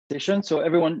presentation. So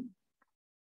everyone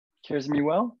hears me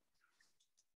well?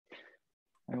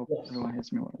 I hope everyone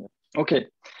hears me well. Okay,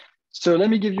 so let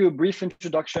me give you a brief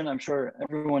introduction. I'm sure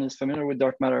everyone is familiar with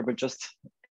dark matter, but just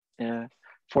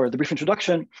for the brief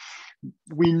introduction,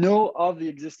 we know of the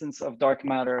existence of dark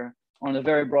matter on a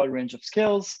very broad range of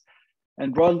scales.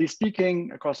 And broadly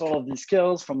speaking, across all of these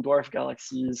scales, from dwarf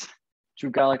galaxies to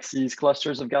galaxies,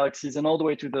 clusters of galaxies, and all the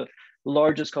way to the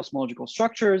largest cosmological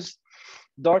structures,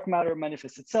 dark matter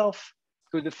manifests itself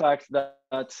through the fact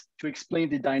that to explain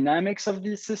the dynamics of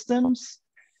these systems,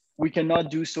 we cannot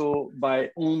do so by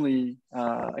only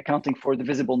accounting for the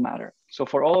visible matter. So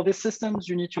for all of these systems,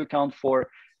 you need to account for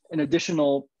an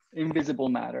additional invisible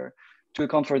matter to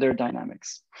account for their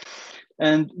dynamics.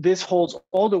 And this holds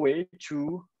all the way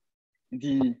to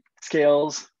the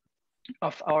scales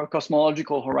of our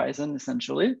cosmological horizon,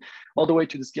 essentially, all the way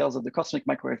to the scales of the cosmic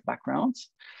microwave background,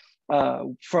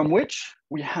 from which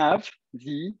we have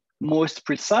the most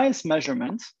precise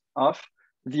measurement of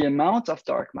the amount of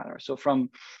dark matter. So from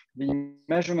the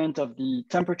measurement of the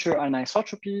temperature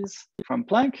anisotropies from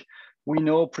Planck, we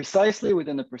know precisely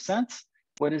within a percent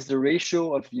what is the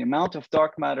ratio of the amount of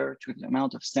dark matter to the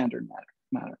amount of standard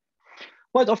matter.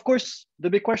 But of course, the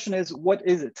big question is, what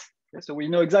is it? Okay, so we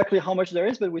know exactly how much there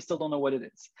is, but we still don't know what it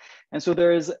is. And so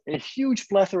there is a huge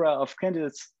plethora of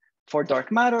candidates for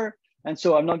dark matter. And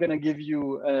so I'm not going to give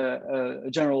you a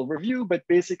general review, but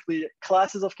basically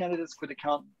classes of candidates could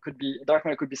be dark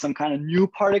matter could be some kind of new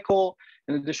particle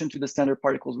in addition to the standard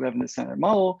particles we have in the standard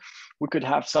model. We could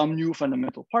have some new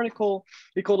fundamental particle.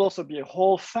 It could also be a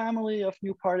whole family of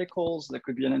new particles. There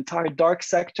could be an entire dark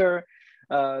sector.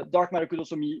 Dark matter could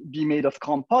also be made of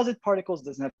composite particles. It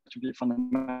doesn't have to be a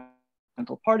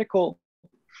fundamental particle.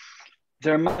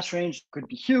 Their mass range could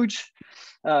be huge.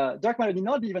 Dark matter need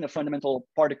not be even a fundamental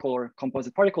particle or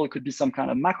composite particle. It could be some kind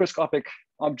of macroscopic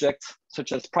object,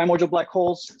 such as primordial black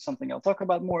holes, something I'll talk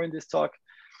about more in this talk.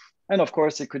 And of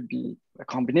course, it could be a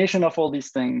combination of all these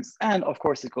things. And of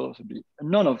course, it could also be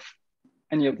none of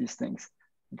any of these things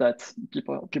that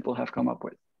people have come up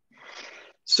with.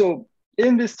 So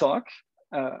in this talk,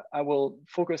 I will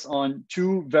focus on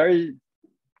two very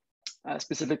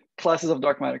specific classes of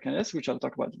dark matter candidates, which I'll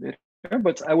talk about later.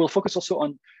 But I will focus also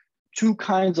on two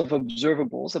kinds of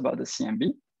observables about the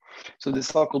CMB. So this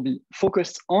talk will be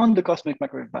focused on the cosmic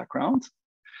microwave background.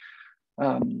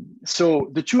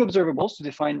 So the two observables, to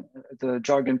define the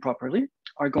jargon properly,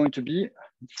 are going to be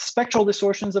spectral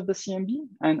distortions of the CMB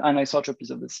and anisotropies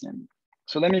of the CMB.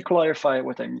 So let me clarify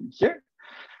what I mean here.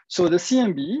 So the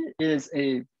CMB is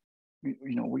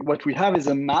what we have is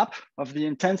a map of the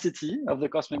intensity of the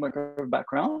cosmic microwave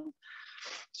background.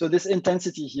 So this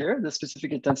intensity here, the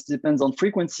specific intensity, depends on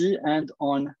frequency and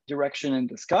on direction in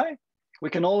the sky. We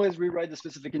can always rewrite the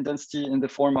specific intensity in the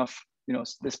form of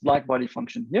this black body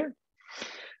function here.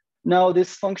 Now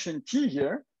this function T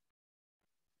here,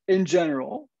 in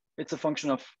general, it's a function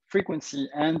of frequency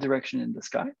and direction in the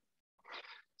sky.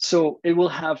 So it will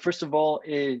have, first of all,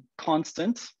 a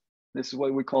constant. This is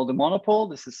what we call the monopole.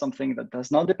 This is something that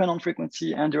does not depend on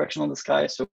frequency and direction on the sky.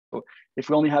 So if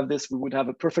we only have this, we would have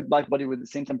a perfect black body with the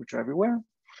same temperature everywhere.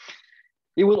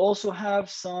 It will also have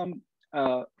some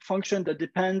function that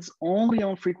depends only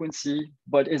on frequency,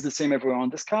 but is the same everywhere on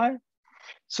the sky.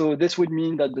 So this would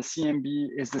mean that the CMB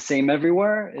is the same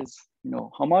everywhere, is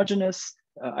homogeneous,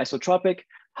 isotropic.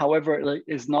 However, it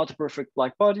is not a perfect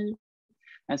black body.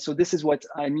 And so this is what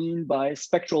I mean by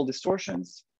spectral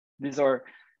distortions. These are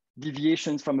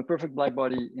deviations from a perfect black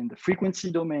body in the frequency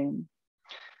domain.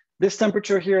 This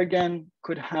temperature here again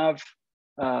could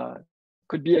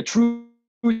be a true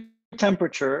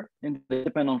temperature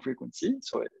depending on frequency.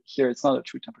 So here it's not a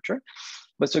true temperature,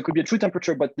 but so it could be a true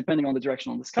temperature, but depending on the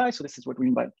direction on the sky. So this is what we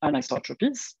mean by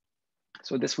anisotropies.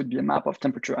 So this would be a map of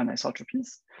temperature anisotropies.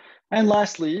 And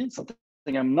lastly, something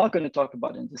I'm not going to talk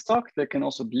about in this talk, there can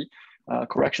also be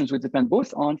corrections which depend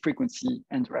both on frequency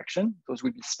and direction. Those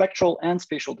would be spectral and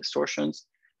spatial distortions.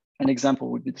 An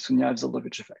example would be the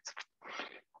Sunyaev-Zeldovich effect.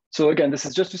 So again, this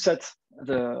is just to set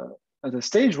the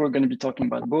stage. We're going to be talking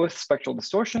about both spectral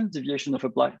distortions, deviation of a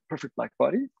perfect black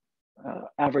body,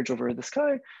 average over the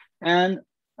sky, and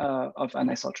of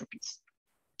anisotropies.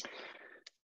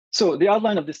 So the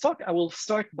outline of this talk, I will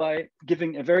start by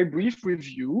giving a very brief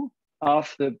review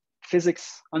of the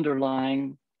physics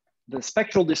underlying the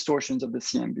spectral distortions of the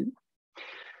CMB.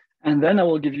 And then I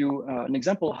will give you an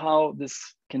example how this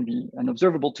can be an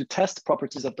observable to test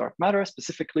properties of dark matter,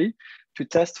 specifically to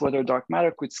test whether dark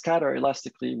matter could scatter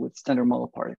elastically with standard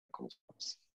model particles.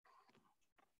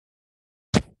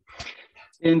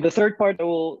 In the third part, I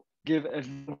will give a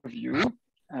overview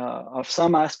of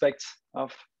some aspects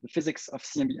of the physics of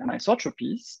CMB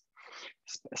anisotropies,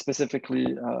 specifically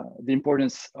the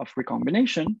importance of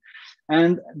recombination.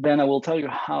 And then I will tell you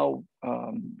how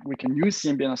we can use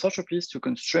CMB anisotropies to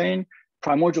constrain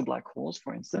primordial black holes,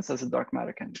 for instance, as a dark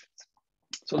matter candidate.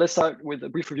 So let's start with a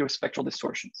brief review of spectral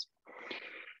distortions.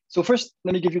 So first,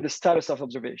 let me give you the status of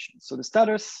observations. So the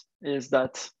status is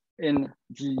that in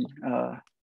the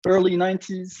early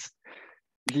 90s,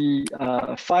 the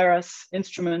FIRAS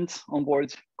instrument on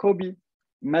board COBE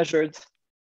measured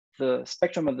the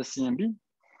spectrum of the CMB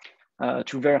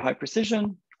to very high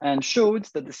precision and showed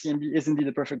that the CMB is indeed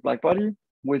a perfect black body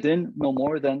within no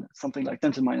more than something like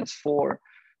 10 to the minus 4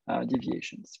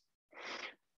 deviations.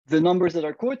 The numbers that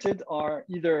are quoted are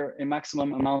either a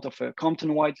maximum amount of a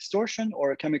Compton-wide distortion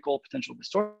or a chemical potential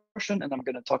distortion, and I'm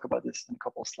going to talk about this in a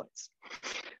couple of slides.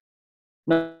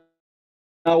 Now,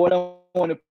 what I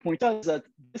want to point out is that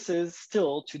this is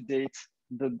still, to date,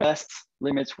 the best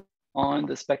limit on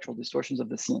the spectral distortions of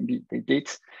the CMB. They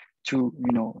date to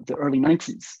the early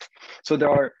 90s. So there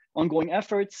are ongoing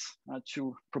efforts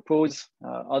to propose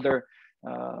other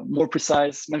more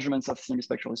precise measurements of CMB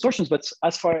spectral distortions, but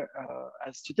as far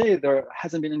as today, there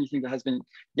hasn't been anything that has been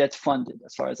yet funded,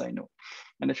 as far as I know.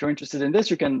 And if you're interested in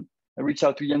this, you can reach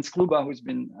out to Jens Kluba, who's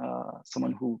been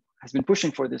someone who has been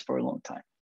pushing for this for a long time.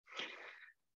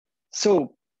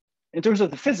 So in terms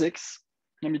of the physics,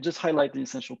 let me just highlight the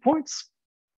essential points.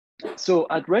 So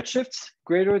at redshifts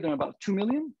greater than about 2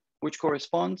 million, which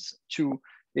corresponds to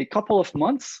a couple of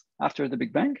months after the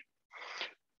Big Bang,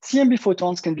 CMB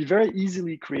photons can be very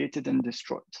easily created and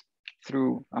destroyed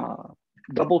through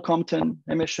double Compton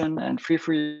emission and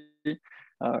free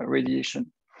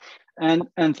radiation and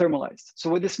thermalized. So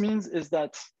what this means is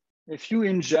that if you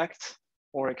inject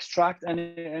or extract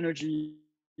any energy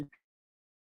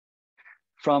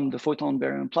from the photon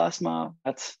baryon plasma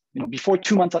at before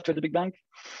 2 months after the Big Bang,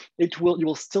 you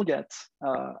will still get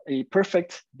a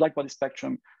perfect black body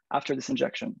spectrum after this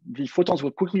injection. The photons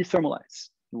will quickly thermalize.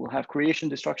 You will have creation,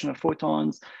 destruction of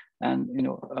photons, and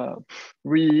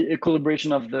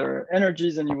re-equilibration of their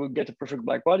energies, and you will get a perfect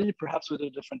black body, perhaps with a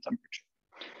different temperature.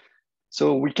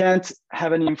 So we can't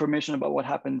have any information about what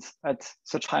happens at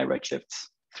such high redshifts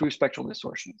through spectral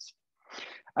distortions.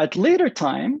 At later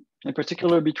time, in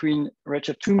particular between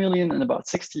redshift 2 million and about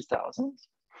 60,000,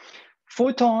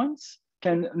 photons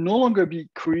can no longer be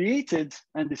created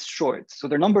and destroyed. So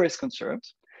their number is conserved.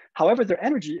 However, their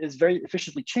energy is very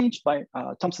efficiently changed by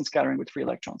Thomson scattering with free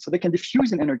electrons. So they can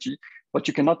diffuse in energy, but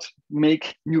you cannot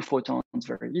make new photons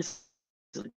very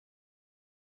easily.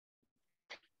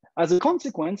 As a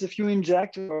consequence, if you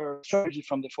inject or energy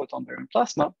from the photon baryon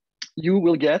plasma, you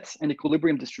will get an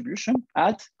equilibrium distribution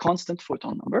at constant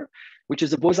photon number, which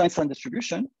is a Bose-Einstein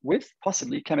distribution with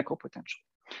possibly chemical potential.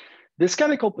 This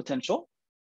chemical potential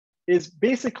is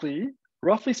basically,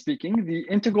 roughly speaking, the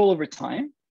integral over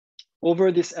time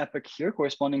over this epoch here,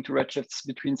 corresponding to redshifts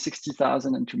between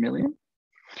 60,000 and 2 million,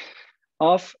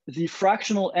 of the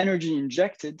fractional energy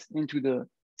injected into the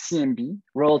CMB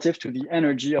relative to the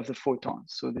energy of the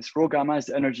photons. So this rho gamma is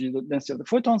the energy density of the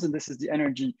photons, and this is the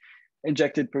energy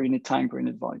injected per unit time, per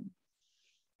unit volume.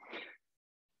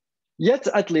 Yet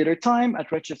at later time, at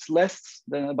redshifts less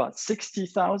than about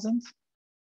 60,000,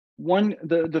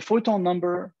 the photon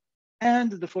number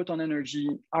and the photon energy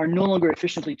are no longer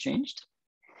efficiently changed.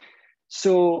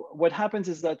 So what happens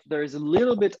is that there is a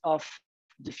little bit of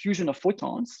diffusion of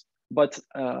photons, but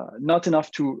not enough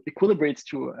to equilibrate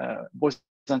to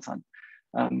Bose-Einstein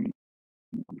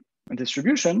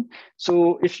distribution.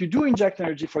 So if you do inject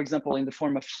energy, for example, in the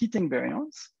form of heating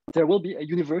baryons, there will be a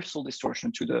universal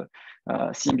distortion to the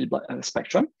CMB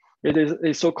spectrum. It is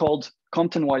a so-called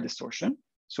Compton-wide distortion.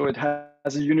 So it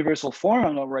has a universal form.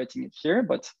 I'm not writing it here,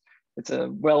 but it's a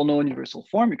well-known universal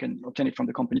form. You can obtain it from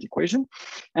the complete equation.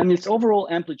 And its overall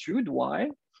amplitude, Y,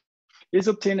 is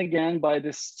obtained again by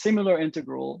this similar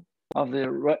integral of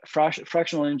the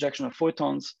fractional injection of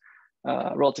photons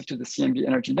relative to the CMB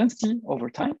energy density over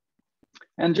time.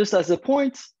 And just as a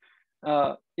point,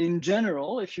 in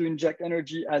general, if you inject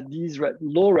energy at these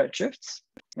low redshifts,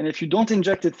 and if you don't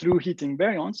inject it through heating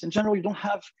baryons, in general, you don't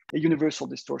have a universal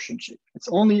distortion shape. It's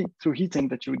only through heating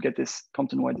that you would get this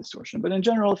Compton-wide distortion. But in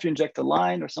general, if you inject a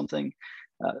line or something,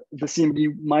 the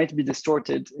CMB might be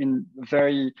distorted in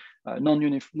very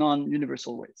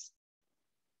non-universal ways.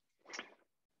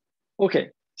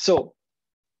 Okay, so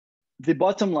the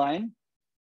bottom line,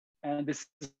 and this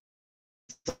is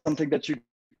something that you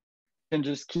can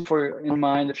just keep in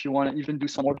mind if you want to even do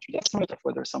some more estimate of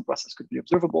whether some process could be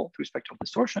observable through spectral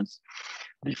distortions.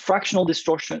 The fractional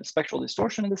distortion, spectral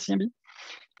distortion in the CMB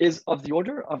is of the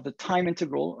order of the time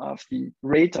integral of the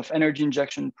rate of energy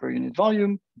injection per unit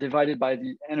volume divided by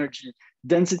the energy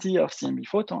density of CMB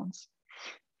photons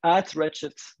at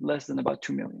redshifts less than about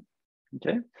 2 million,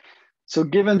 okay? So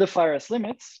given the Fires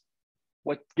limits,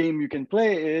 what game you can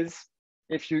play is,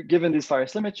 if you given these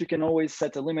Fires limits, you can always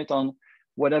set a limit on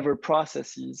whatever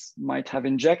processes might have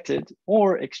injected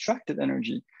or extracted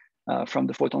energy from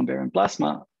the photon-bearing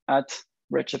plasma at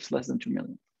redshifts less than 2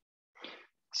 million.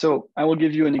 So I will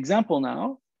give you an example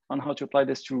now on how to apply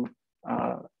this to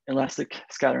elastic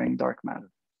scattering dark matter.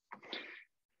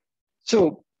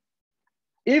 So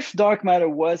if dark matter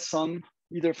was some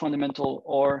either fundamental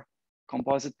or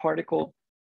composite particle,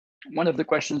 one of the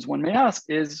questions one may ask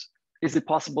is it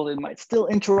possible it might still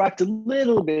interact a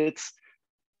little bit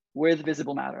with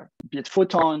visible matter, be it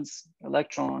photons,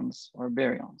 electrons, or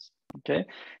baryons, okay?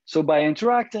 So by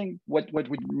interacting, what would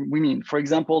we mean? For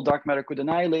example, dark matter could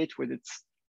annihilate with its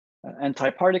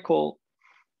antiparticle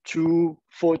to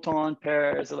photon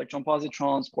pairs, electron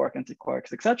positrons, quark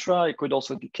antiquarks, etc. It could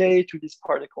also decay to these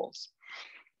particles.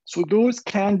 So those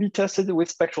can be tested with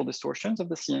spectral distortions of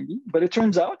the CMB, but it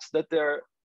turns out that they're,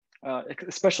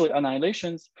 especially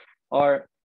annihilations, are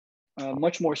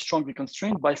much more strongly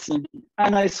constrained by CMB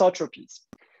anisotropies.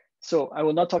 So I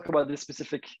will not talk about this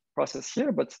specific process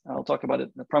here, but I'll talk about it,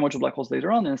 the primordial black holes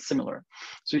later on, and it's similar.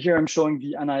 So here I'm showing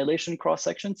the annihilation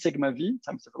cross-section, sigma v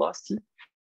times the velocity.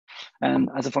 And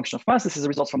as a function of mass, this is a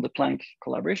result from the Planck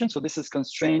collaboration. So this is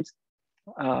constrained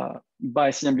by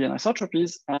CMB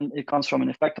anisotropies, and it comes from an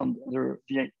effect on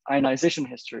the ionization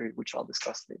history, which I'll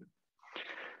discuss later.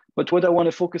 But what I want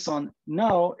to focus on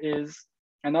now is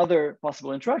another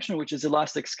possible interaction, which is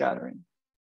elastic scattering.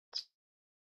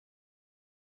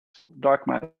 Dark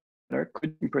matter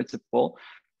could, in principle,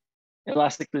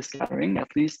 elastically scattering, at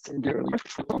least in the earlier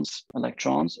photons,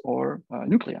 electrons, or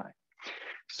nuclei.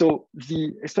 So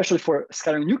especially for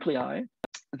scattering nuclei,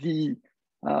 the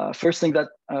first thing that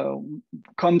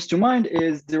comes to mind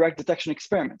is direct detection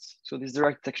experiments. So these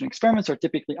direct detection experiments are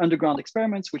typically underground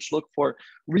experiments which look for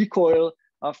recoil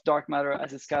of dark matter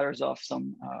as it scatters off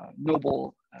some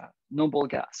noble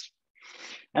gas.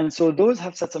 And so those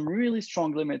have set some really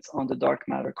strong limits on the dark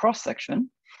matter cross-section.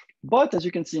 But as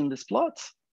you can see in this plot,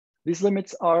 these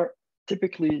limits are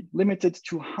typically limited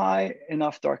to high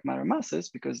enough dark matter masses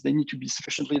because they need to be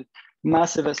sufficiently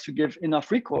massive as to give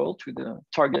enough recoil to the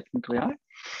target nuclei.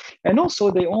 And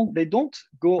also they don't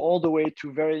go all the way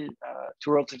to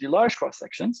relatively large cross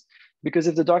sections, because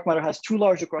if the dark matter has too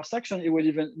large a cross section, it would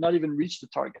not even reach the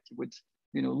target. It would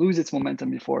lose its momentum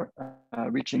before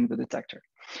reaching the detector.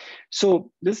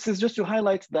 So this is just to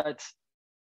highlight that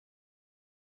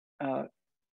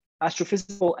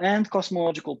astrophysical and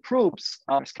cosmological probes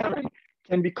of scattering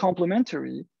can be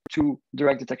complementary to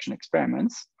direct detection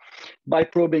experiments by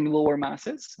probing lower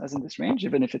masses, as in this range,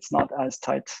 even if it's not as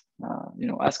tight,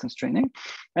 as constraining,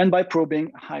 and by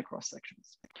probing high cross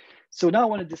sections. So now I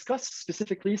want to discuss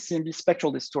specifically CMB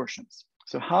spectral distortions.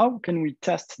 So how can we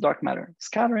test dark matter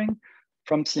scattering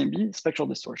from CMB spectral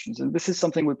distortions? And this is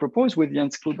something we proposed with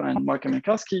Jens Kluba and Mark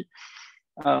Minkowski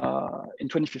in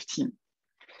 2015.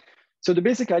 So the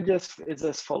basic idea is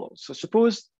as follows. So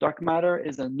suppose dark matter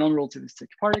is a non-relativistic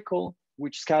particle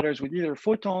which scatters with either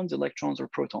photons, electrons, or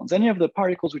protons, any of the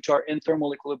particles which are in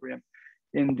thermal equilibrium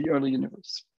in the early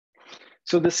universe.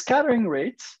 So the scattering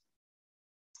rate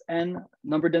and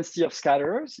number density of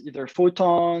scatterers, either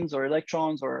photons or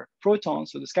electrons or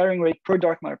protons, so the scattering rate per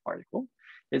dark matter particle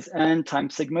is n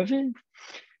times sigma v.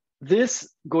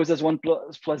 This goes as 1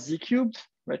 plus z cubed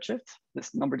redshift,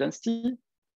 this number density.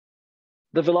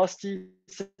 The velocity,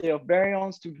 say, of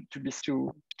baryons,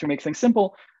 to make things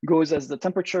simple, goes as the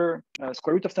temperature,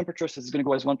 square root of temperature. So it's going to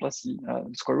go as 1 plus the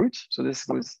square root. So this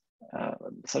goes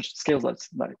such scales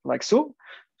like so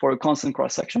for a constant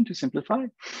cross section to simplify.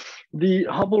 The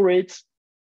Hubble rate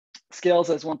scales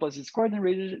as 1 plus z squared in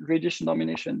radiation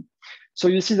domination. So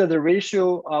you see that the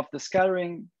ratio of the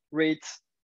scattering rate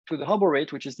to the Hubble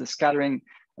rate, which is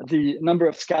the number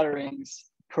of scatterings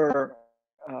per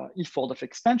e-fold of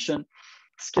expansion,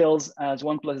 scales as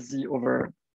 1 plus z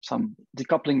over some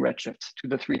decoupling redshift to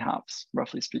the 3/2,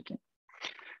 roughly speaking.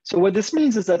 So what this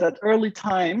means is that at early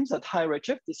times, at high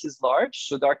redshift, this is large.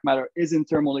 So dark matter is in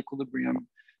thermal equilibrium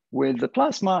with the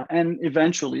plasma. And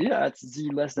eventually at z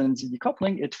less than z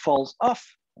decoupling, it falls off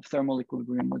of thermal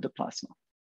equilibrium with the plasma.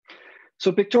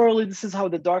 So pictorially, this is how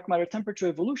the dark matter temperature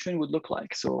evolution would look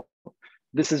like. So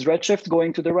this is redshift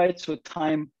going to the right. So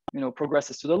time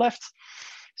progresses to the left.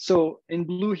 So in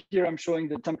blue here, I'm showing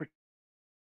the temperature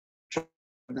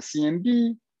the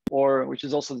CMB, or which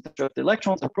is also the temperature of the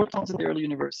electrons and protons in the early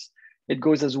universe, it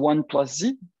goes as 1 plus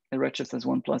Z, the redshift as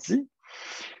 1 plus Z.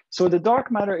 So the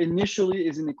dark matter initially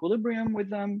is in equilibrium with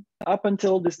them up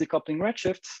until this decoupling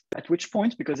redshift, at which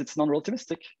point, because it's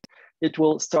non-relativistic, it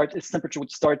will start, its temperature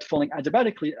would start falling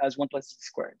adiabatically as 1 plus Z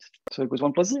squared. So it goes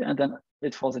 1 plus Z, and then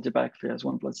it falls adiabatically as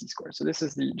 1 plus Z squared. So this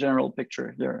is the general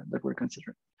picture here that we're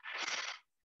considering.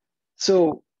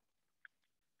 So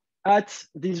at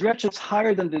these redshifts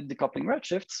higher than the decoupling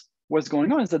redshifts, what's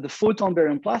going on is that the photon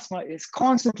baryon plasma is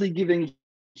constantly giving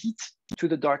heat to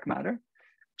the dark matter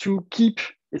to keep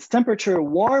its temperature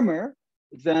warmer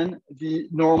than the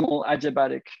normal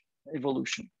adiabatic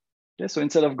evolution. Okay, so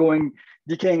instead of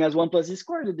decaying as 1 plus Z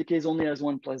squared, it decays only as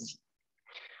 1 plus Z.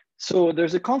 So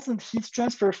there's a constant heat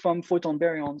transfer from photon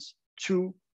baryons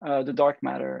to the dark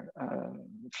matter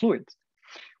fluid,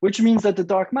 which means that the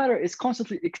dark matter is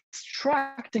constantly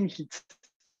extracting heat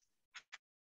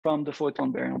from the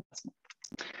photon baryon plasma.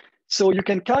 So you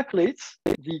can calculate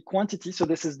the quantity. So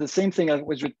this is the same thing I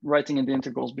was writing in the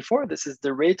integrals before. This is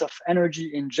the rate of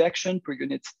energy injection per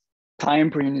unit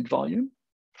time per unit volume.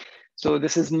 So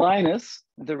this is minus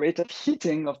the rate of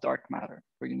heating of dark matter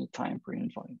per unit time per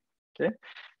unit volume. Okay.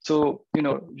 So you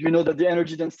know that the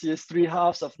energy density is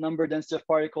 3/2 of number density of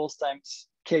particles times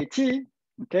kT.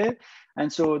 Okay.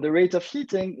 And so the rate of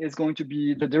heating is going to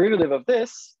be the derivative of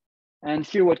this. And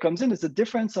here what comes in is the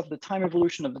difference of the time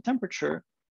evolution of the temperature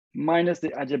minus the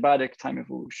adiabatic time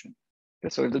evolution. Okay,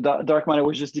 so if the dark matter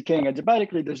was just decaying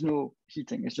adiabatically, there's no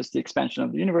heating. It's just the expansion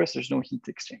of the universe. There's no heat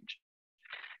exchange.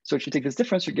 So if you take this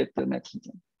difference, you get the net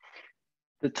heating.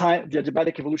 The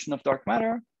adiabatic evolution of dark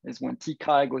matter is when T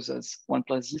chi goes as 1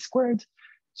 plus Z squared.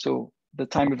 So the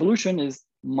time evolution is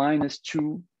minus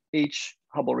 2h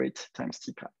Hubble rate times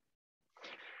T chi.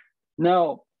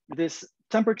 Now, this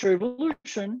temperature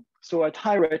evolution, so at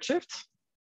high redshift,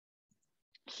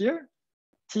 here,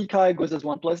 T chi goes as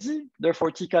 1 plus Z,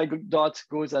 therefore T chi dot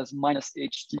goes as minus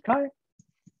H T chi,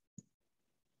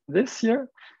 this here.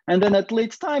 And then at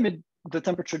late time, the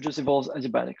temperature just evolves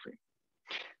adiabatically.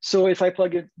 So if I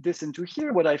plug this into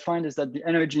here, what I find is that the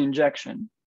energy injection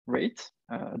rate,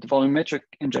 the volumetric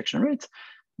injection rate,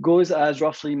 goes as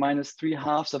roughly minus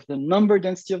 3/2 of the number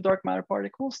density of dark matter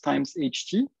particles times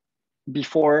HT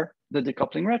before the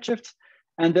decoupling redshift,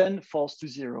 and then falls to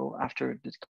 0 after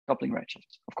the decoupling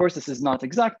redshift. Of course, this is not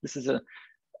exact. This is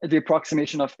the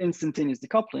approximation of instantaneous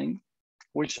decoupling,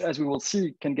 which, as we will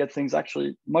see, can get things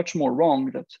actually much more wrong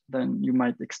than you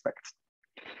might expect.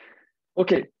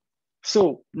 Okay,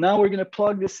 so now we're going to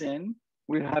plug this in.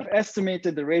 We have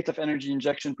estimated the rate of energy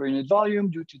injection per unit volume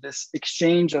due to this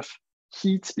exchange of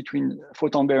heat between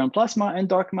photon baryon plasma and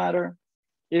dark matter.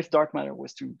 If dark matter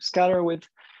was to scatter with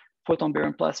photon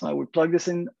baryon plasma, we plug this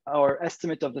in our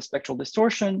estimate of the spectral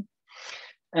distortion.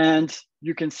 And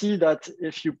you can see that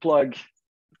if you plug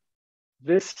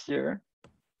this here,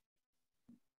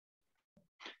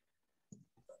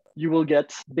 you will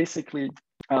get basically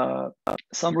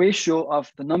some ratio of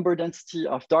the number density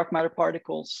of dark matter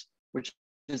particles, which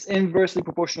is inversely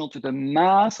proportional to the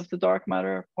mass of the dark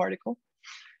matter particle,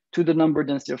 to the number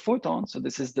density of photons. So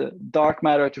this is the dark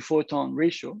matter to photon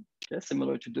ratio, okay,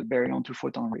 similar to the baryon to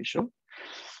photon ratio,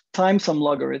 times some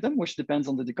logarithm, which depends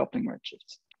on the decoupling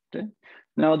redshift. Okay.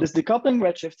 Now this decoupling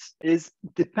redshift is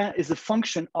a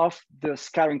function of the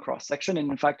scattering cross section, and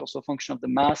in fact also a function of the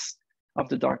mass of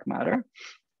the dark matter,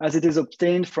 as it is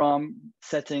obtained from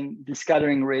setting the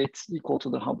scattering rate equal to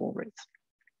the Hubble rate.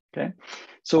 Okay,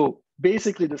 so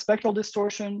basically the spectral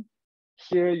distortion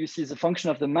here you see is a function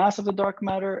of the mass of the dark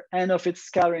matter and of its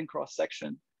scattering cross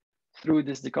section through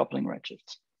this decoupling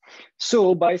redshift.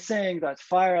 So by saying that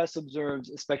phi-RAS observes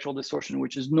a spectral distortion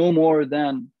which is no more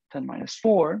than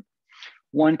 10⁻⁴,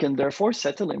 one can therefore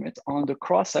set a limit on the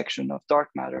cross section of dark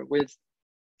matter with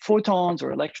photons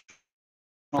or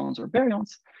electrons or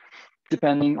baryons,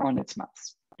 depending on its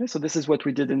mass. Okay, so this is what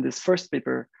we did in this first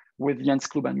paper with Jens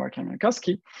Klub and Mark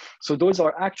Jankowski. So those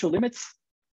are actual limits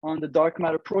on the dark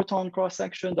matter proton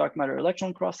cross-section, dark matter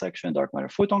electron cross-section, dark matter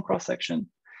photon cross-section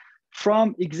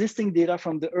from existing data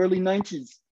from the early 90s.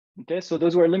 Okay, so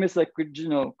those were limits that could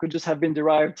just have been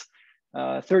derived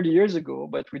 30 years ago,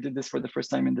 but we did this for the first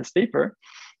time in this paper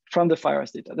from the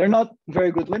phi-RAS data. They're not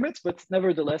very good limits, but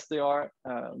nevertheless, they are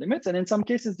limits. And in some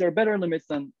cases, they're better limits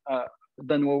than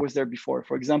what was there before.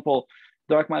 For example,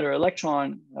 dark matter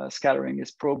electron scattering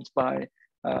is probed by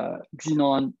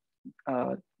xenon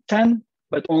 10,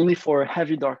 but only for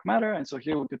heavy dark matter. And so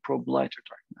here we could probe lighter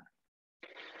dark matter.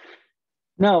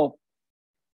 Now,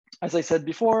 as I said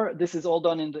before, this is all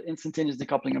done in the instantaneous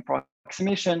decoupling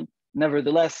approximation.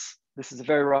 Nevertheless, this is a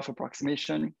very rough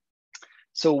approximation.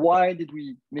 So why did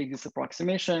we make this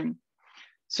approximation?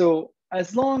 So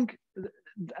as long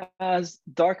as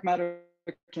dark matter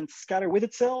can scatter with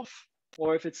itself,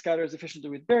 or if it scatters efficiently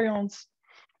with baryons,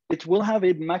 it will have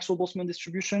a Maxwell-Boltzmann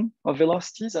distribution of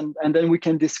velocities, and then we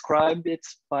can describe it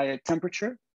by a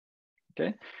temperature.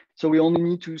 Okay, so we only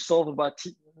need to solve about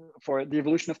T for the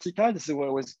evolution of TK. This is what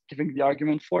I was giving the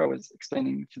argument for. I was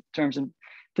explaining terms and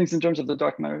things in terms of the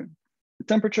dark matter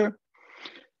temperature.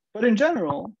 But in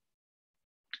general,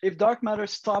 if dark matter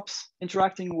stops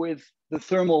interacting with the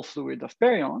thermal fluid of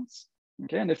baryons,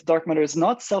 okay, and if dark matter is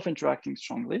not self-interacting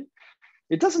strongly,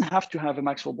 it doesn't have to have a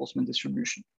Maxwell-Boltzmann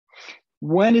distribution.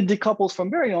 When it decouples from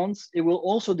baryons, it will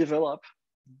also develop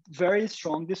very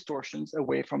strong distortions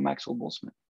away from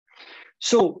Maxwell-Boltzmann.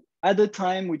 So at the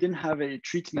time, we didn't have a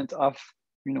treatment of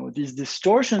these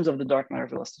distortions of the dark matter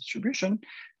velocity distribution.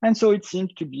 And so it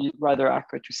seemed to be rather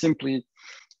accurate to simply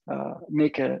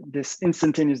make this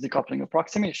instantaneous decoupling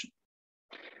approximation.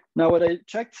 Now, what I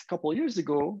checked a couple of years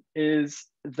ago is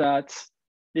that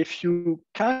if you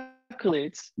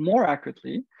calculate more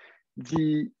accurately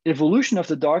the evolution of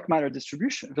the dark matter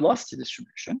distribution, velocity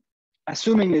distribution,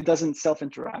 assuming it doesn't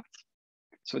self-interact,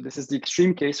 so this is the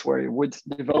extreme case where it would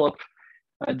develop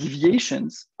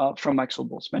deviations from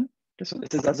Maxwell-Boltzmann. Okay, so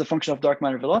this is as a function of dark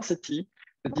matter velocity,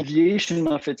 the deviation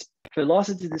of its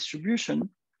velocity distribution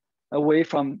away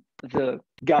from the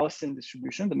Gaussian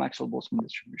distribution, the Maxwell-Boltzmann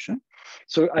distribution.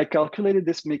 So I calculated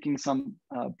this making some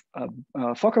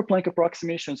Fokker-Planck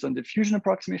approximations and diffusion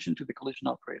approximation to the collision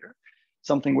operator,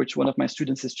 something which one of my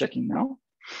students is checking now.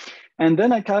 And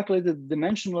then I calculated the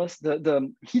dimensionless,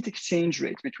 the heat exchange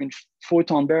rate between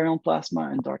photon baryon plasma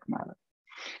and dark matter.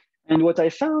 And what I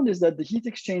found is that the heat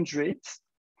exchange rate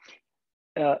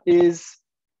is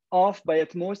off by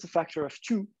at most a factor of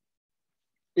 2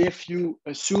 if you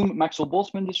assume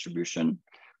Maxwell-Boltzmann distribution,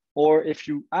 or if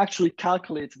you actually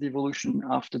calculate the evolution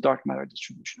of the dark matter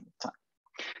distribution with time.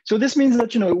 So this means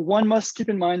that one must keep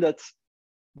in mind that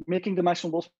making the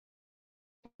Maxwell-Boltzmann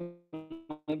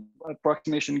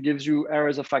approximation gives you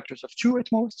errors of factors of 2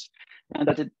 at most, and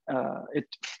that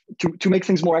to make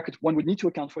things more accurate, one would need to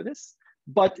account for this.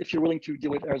 But if you're willing to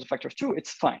deal with errors of factor of 2,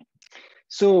 it's fine.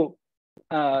 So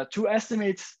to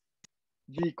estimate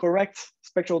the correct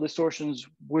spectral distortions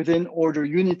within order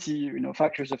unity,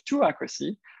 factors of 2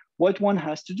 accuracy, what one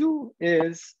has to do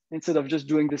is, instead of just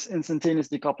doing this instantaneous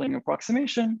decoupling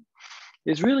approximation,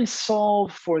 is really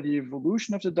solve for the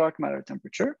evolution of the dark matter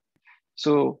temperature.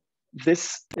 So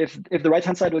this, if the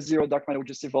right-hand side was 0, dark matter would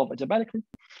just evolve adiabatically.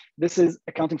 This is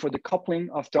accounting for the coupling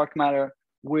of dark matter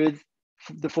with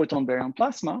the photon baryon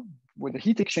plasma, with the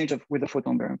heat exchange with the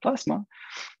photon baryon plasma.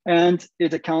 And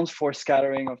it accounts for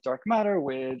scattering of dark matter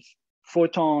with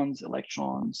photons,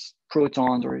 electrons,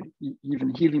 protons, or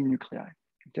even helium nuclei.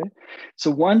 Okay,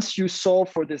 so once you solve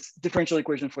for this differential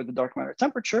equation for the dark matter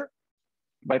temperature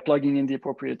by plugging in the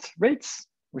appropriate rates,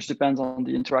 which depends on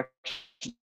the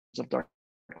interactions of dark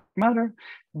matter,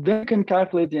 then you can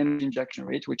calculate the energy injection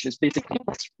rate, which is basically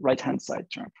this right-hand side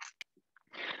term.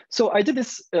 So I did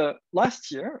this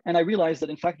last year, and I realized that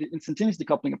in fact, the instantaneous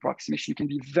decoupling approximation can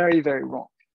be very, very wrong.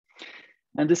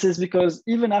 And this is because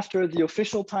even after the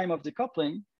official time of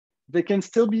decoupling, there can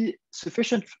still be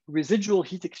sufficient residual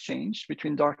heat exchange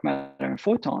between dark matter and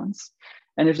photons.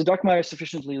 And if the dark matter is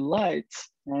sufficiently light,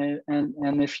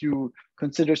 and if you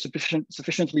consider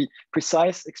sufficiently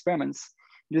precise experiments,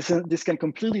 this can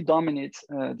completely dominate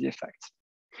the effect.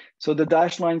 So the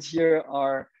dashed lines here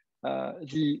are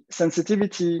the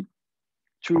sensitivity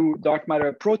to dark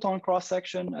matter proton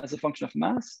cross-section as a function of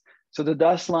mass. So the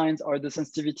dashed lines are the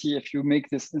sensitivity if you make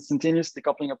this instantaneous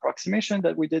decoupling approximation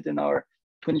that we did in our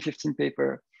 2015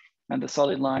 paper, and the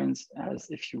solid lines as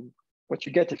what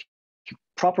you get if you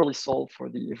properly solve for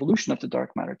the evolution of the dark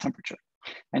matter temperature.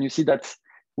 And you see that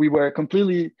we were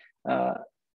completely,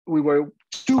 we were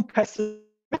too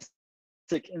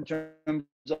pessimistic in terms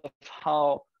of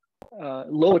how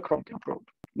low a curve can probe.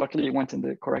 Luckily, it went in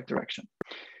the correct direction.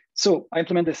 So I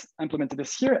implemented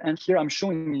this here, and here I'm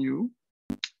showing you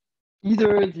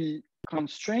either the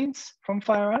constraints from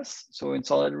phi-RS, so in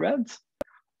solid red,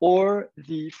 or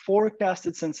the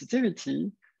forecasted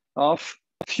sensitivity of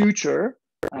future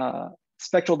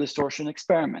spectral distortion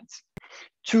experiments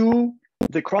to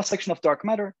the cross-section of dark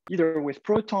matter, either with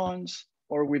protons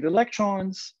or with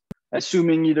electrons,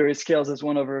 assuming either it scales as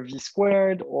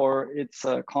 1/v² or it's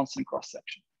a constant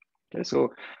cross-section. Okay, so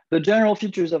the general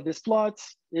features of this plot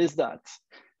is that,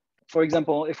 for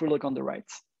example, if we look on the right,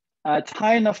 at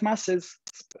high enough masses,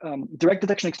 direct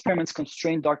detection experiments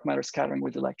constrain dark matter scattering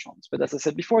with electrons. But as I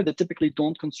said before, they typically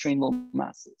don't constrain low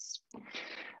masses.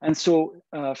 And so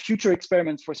future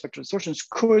experiments for spectral distortions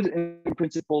could, in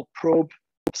principle, probe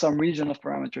some region of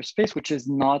parameter space, which is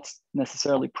not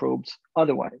necessarily probed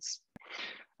otherwise.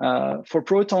 For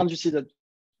protons, you see that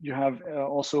you have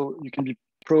also, you can be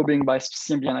probing by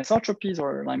CMB anisotropies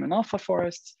or Lyman alpha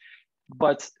forests.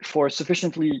 But for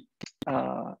sufficiently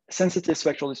sensitive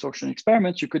spectral distortion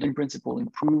experiments, you could, in principle,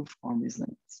 improve on these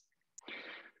limits.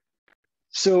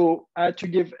 So to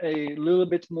give a little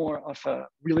bit more of a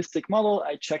realistic model,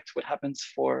 I checked what happens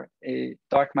for a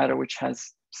dark matter which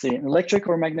has, say, an electric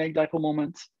or magnetic dipole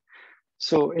moment.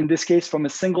 So in this case, from a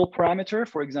single parameter,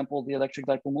 for example, the electric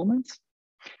dipole moment,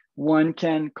 one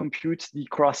can compute the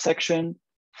cross-section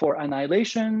for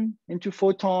annihilation into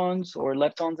photons or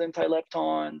leptons,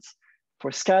 anti-leptons,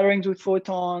 for scatterings with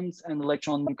photons and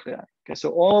electron nuclei. Okay,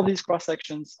 so all of these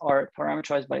cross-sections are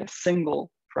parameterized by a single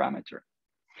parameter.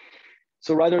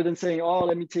 So rather than saying, oh,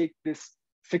 let me take this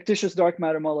fictitious dark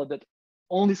matter model that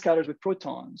only scatters with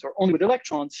protons or only with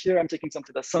electrons, here I'm taking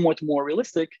something that's somewhat more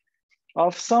realistic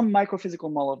of some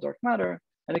microphysical model of dark matter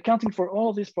and accounting for all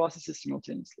of these processes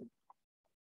simultaneously.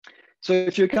 So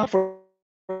if you account for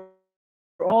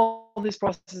all these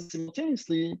processes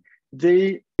simultaneously,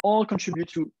 they all contribute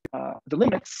to the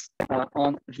limits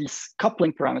on this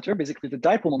coupling parameter, basically the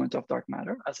dipole moment of dark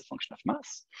matter as a function of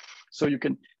mass. So you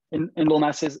can, in low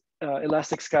masses,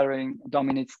 elastic scattering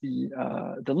dominates the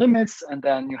limits, and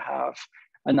then you have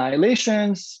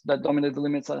annihilations that dominate the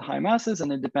limits at high masses,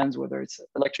 and it depends whether it's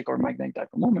electric or magnetic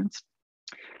dipole moments.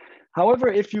 However,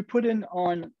 if you put in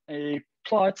on a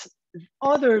plot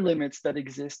other limits that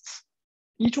exist,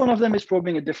 each one of them is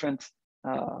probing a different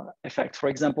effect. For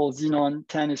example, xenon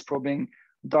 10 is probing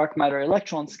dark matter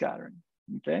electron scattering,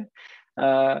 okay?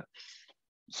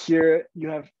 Here you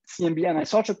have CMB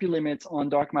anisotropy limits on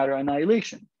dark matter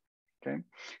annihilation, okay?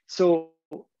 So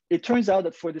it turns out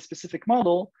that for the specific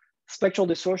model, spectral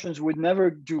distortions would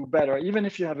never do better, even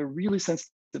if you have a really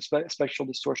sensitive spectral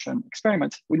distortion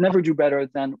experiment, would never do better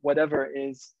than whatever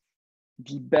is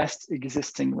the best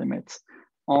existing limit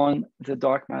on the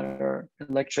dark matter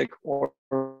electric or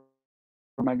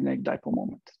magnetic dipole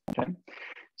moment, okay?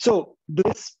 So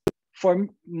this, for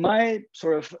my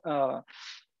sort of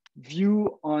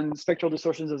view on spectral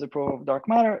distortions as a probe of dark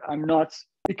matter, I'm not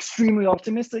extremely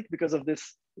optimistic because of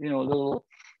this, little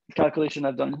calculation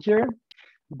I've done here,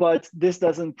 but this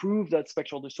doesn't prove that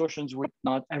spectral distortions would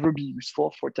not ever be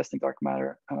useful for testing dark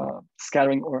matter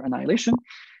scattering or annihilation.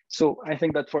 So I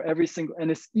think that for every single,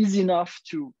 and it's easy enough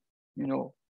to,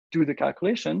 do the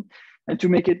calculation. And to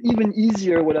make it even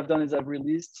easier, what I've done is I've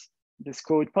released this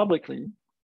code publicly.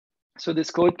 So this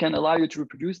code can allow you to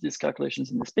reproduce these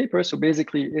calculations in this paper. So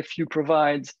basically, if you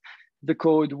provide the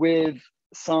code with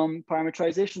some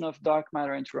parameterization of dark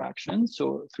matter interactions,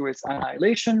 so through its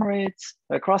annihilation rate,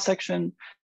 cross-section,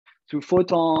 through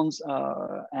photons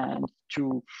and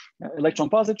to electron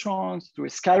positrons, through a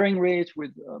scattering rate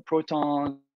with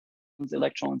protons,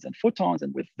 electrons, and photons,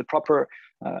 and with the proper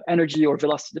energy or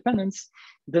velocity dependence,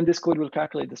 then this code will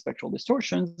calculate the spectral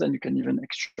distortions, and you can even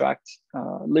extract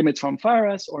limits from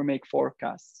FIRS or make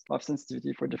forecasts of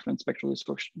sensitivity for different spectral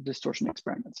distortion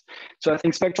experiments. So I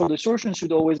think spectral distortion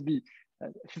should always be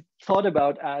thought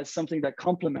about as something that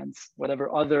complements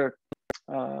whatever other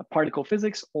particle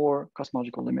physics or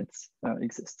cosmological limits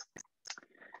exist.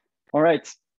 All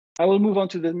right. I will move on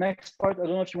to the next part. I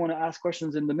don't know if you want to ask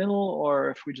questions in the middle or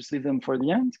if we just leave them for the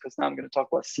end, because now I'm going to talk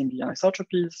about CMB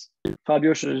anisotropies.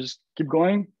 Fabio, should I just keep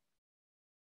going?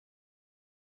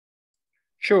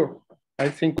 Sure. I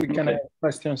think we can have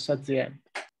questions at the end.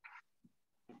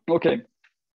 Okay.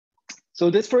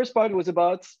 So this first part was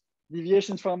about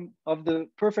deviations of the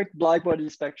perfect black body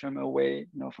spectrum away,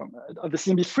 from of the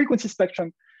CMB frequency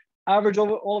spectrum, average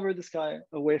all over the sky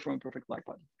away from a perfect black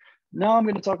body. Now I'm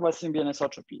going to talk about CMB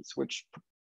anisotropies, which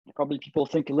probably people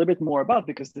think a little bit more about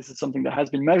because this is something that has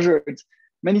been measured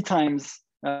many times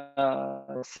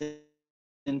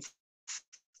since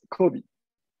COBE,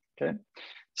 okay?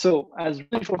 So as a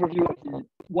brief overview of the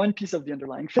one piece of the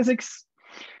underlying physics,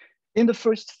 in the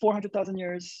first 400,000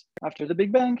 years after the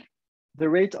Big Bang, the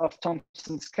rate of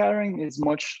Thomson scattering is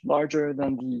much larger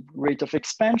than the rate of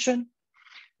expansion.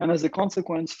 And as a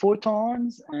consequence,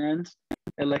 photons and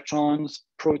electrons,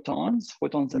 photons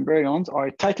and baryons are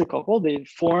tightly coupled. They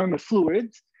form a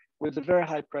fluid with a very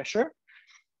high pressure.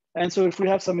 And so if we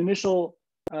have some initial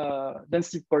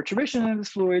density perturbation in this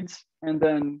fluid, and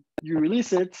then you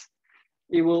release it,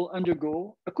 it will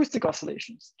undergo acoustic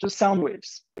oscillations, just sound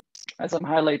waves, as I'm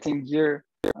highlighting here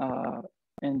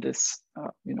in this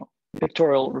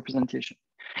pictorial representation.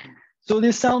 So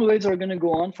these sound waves are going to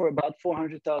go on for about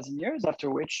 400,000 years, after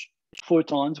which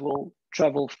photons will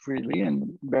travel freely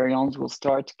and baryons will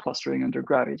start clustering under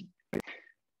gravity.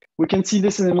 We can see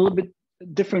this in a little bit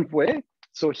different way.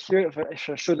 So here, if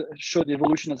I show the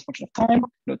evolution as a function of time,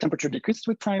 temperature decreases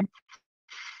with time.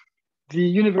 The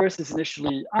universe is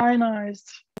initially ionized,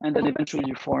 and then eventually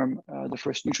you form the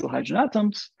first neutral hydrogen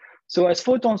atoms. So as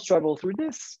photons travel through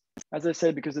this, as I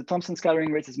said, because the Thomson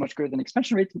scattering rate is much greater than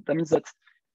expansion rate, that means that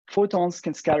photons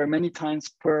can scatter many times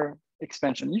per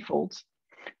expansion e-fold,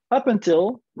 up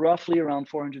until roughly around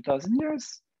 400,000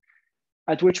 years,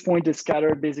 at which point they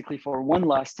scatter basically for one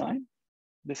last time.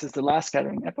 This is the last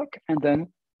scattering epoch, and then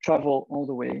travel all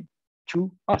the way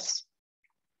to us,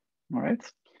 all right?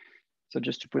 So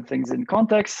just to put things in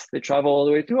context, they travel all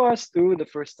the way to us, through the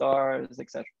first stars,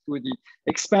 etc., through the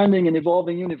expanding and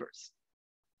evolving universe.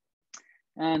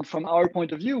 And from our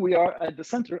point of view, we are at the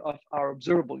center of our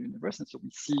observable universe. And so we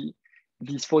see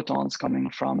these photons coming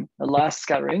from a last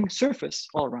scattering surface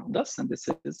all around us. And this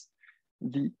is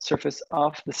the surface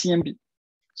of the CMB.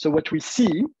 So what we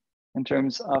see in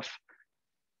terms of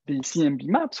the CMB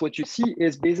maps, what you see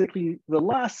is basically the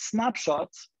last snapshot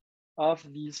of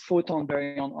these photon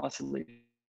baryon oscillations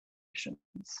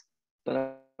that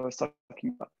I was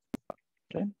talking about,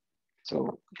 okay?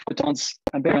 So photons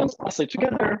and baryons oscillate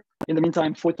together. In the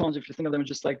meantime, photons, if you think of them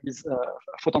just like these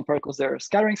photon particles, they're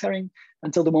scattering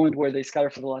until the moment where they scatter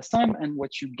for the last time. And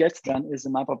what you get then is a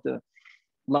map of the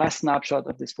last snapshot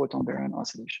of these photon baryon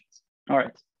oscillations. All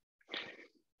right.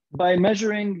 By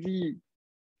measuring the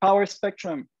power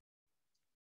spectrum,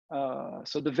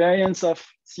 so the variance of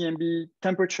CMB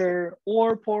temperature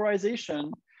or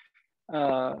polarization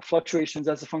fluctuations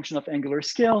as a function of angular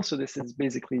scale. So this is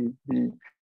basically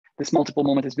this multiple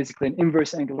moment is basically an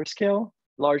inverse angular scale.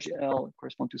 Large L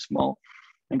correspond to small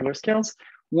angular scales.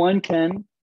 One can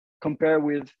compare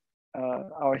with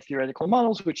our theoretical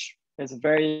models, which is a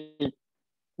very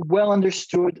well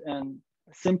understood and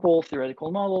simple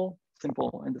theoretical model,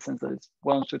 simple in the sense that it's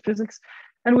well understood physics.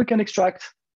 And we can extract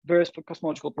various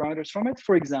cosmological parameters from it.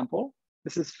 For example,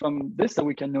 this is from this that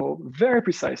we can know very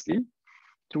precisely,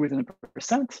 to within a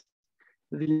percent,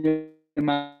 the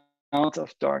amount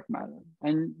of dark matter.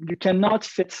 And you cannot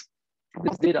fit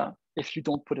this data if you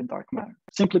don't put in dark matter.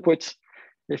 Simply put,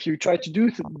 if you try to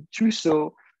do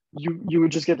so, you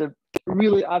would just get a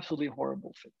really absolutely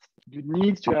horrible fit. You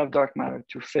need to have dark matter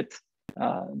to fit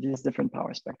these different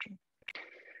power spectra.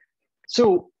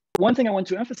 So one thing I want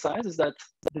to emphasize is that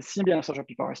the CMB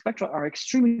anisotropy power spectra are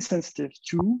extremely sensitive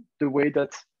to the way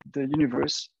that the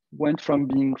universe went from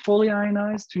being fully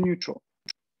ionized to neutral.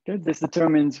 Okay? This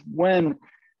determines when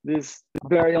these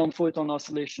baryon photon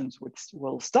oscillations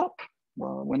will stop,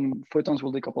 well, when photons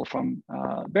will decouple from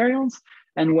baryons,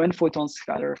 and when photons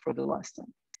scatter for the last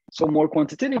time. So more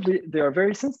quantitatively, they are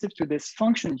very sensitive to this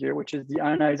function here, which is the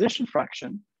ionization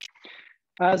fraction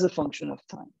as a function of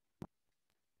time.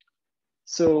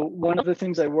 So one of the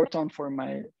things I worked on for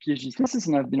my PhD thesis,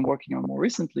 and I've been working on more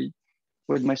recently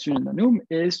with my student Nanoum,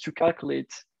 is to calculate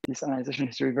this ionization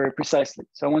history very precisely.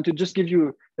 So I want to just give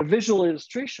you a visual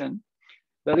illustration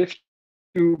that if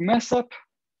you mess up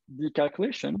the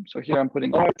calculation, so here I'm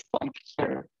putting a large bump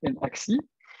here in XC,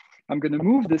 I'm going to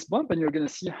move this bump and you're going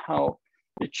to see how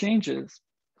it changes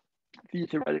the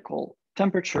theoretical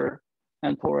temperature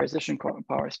and polarization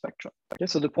power spectra. Okay,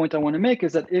 so the point I want to make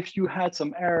is that if you had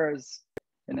some errors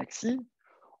in XC,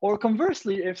 or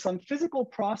conversely, if some physical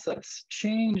process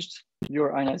changed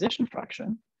your ionization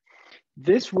fraction,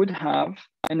 this would have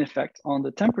an effect on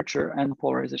the temperature and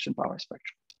polarization power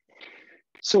spectrum.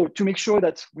 So to make sure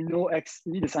that we know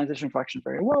XE, this ionization fraction,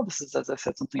 very well, this is, as I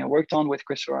said, something I worked on with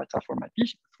Chris Arata for my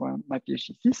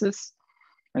PhD thesis.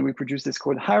 And we produced this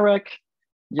code HIREC.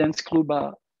 Jens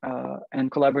Kluba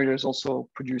and collaborators also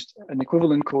produced an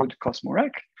equivalent code,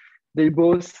 CosmoRec. They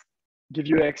both give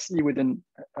you XE within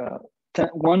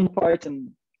one part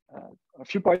and a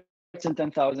few parts in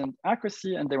 10,000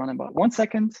 accuracy, and they run about 1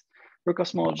 second per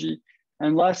cosmology.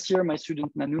 And last year, my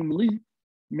student Nanoum Lee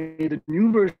made a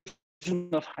new version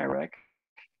of HIREC,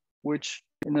 which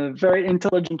in a very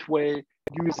intelligent way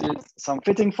uses some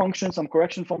fitting functions, some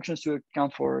correction functions to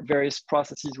account for various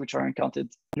processes which are encountered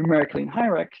numerically in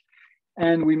HIREC.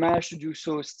 And we managed to do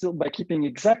so still by keeping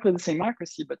exactly the same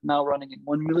accuracy, but now running in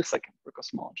 1 millisecond per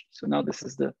cosmology. So now this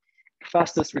is the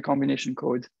fastest recombination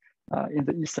code in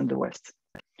the East and the West.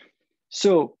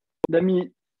 So let me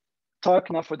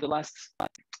talk now for the last,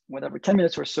 10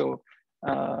 minutes or so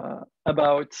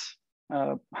about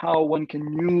how one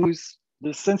can use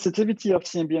the sensitivity of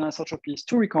CMB anisotropies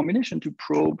to recombination to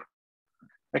probe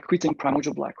accreting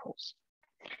primordial black holes.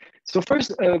 So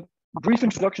first, brief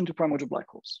introduction to primordial black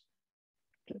holes.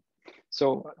 Okay.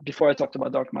 So before I talked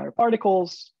about dark matter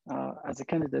particles as a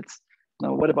candidate,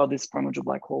 now what about this primordial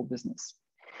black hole business?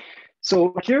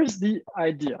 So here's the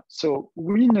idea. So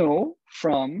we know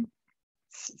from,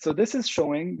 so this is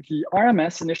showing the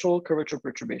RMS initial curvature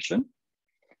perturbation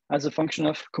as a function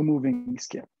of comoving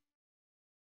scale.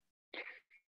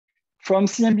 From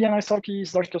CMB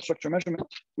anisotropies, large scale structure measurement,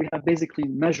 we have basically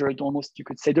measured almost, you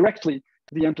could say directly,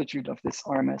 the amplitude of this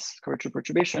RMS curvature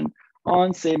perturbation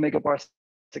on say megaparsec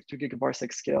to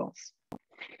gigaparsec scales.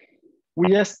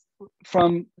 We asked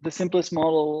from the simplest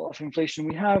model of inflation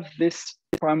we have, this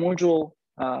primordial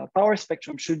power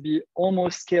spectrum should be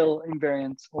almost scale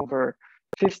invariant over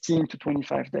 15 to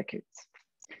 25 decades.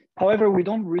 However, we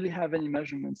don't really have any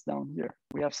measurements down here.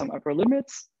 We have some upper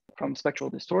limits from spectral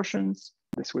distortions.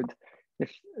 This would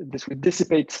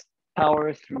dissipate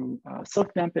power through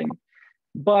silk damping,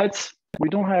 but we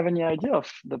don't have any idea of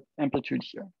the amplitude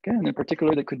here. Okay, and in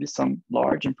particular, there could be some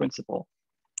large, in principle,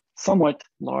 somewhat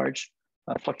large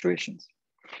fluctuations.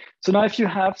 So now if you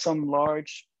have some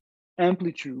large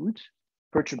amplitude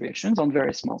perturbations on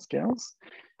very small scales,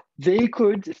 they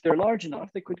could, if they're large enough,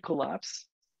 they could collapse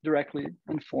directly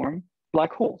and form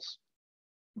black holes.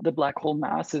 The black hole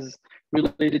mass is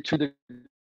related to the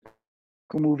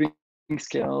moving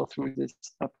scale through this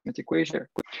ultimate equation.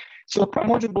 So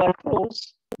primordial black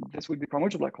holes, this would be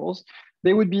primordial black holes,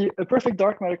 they would be a perfect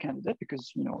dark matter candidate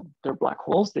because they're black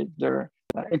holes, they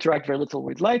interact very little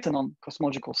with light, and on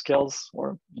cosmological scales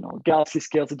or galaxy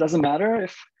scales, it doesn't matter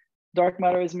if dark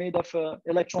matter is made of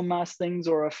electron mass things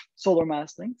or of solar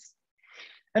mass things.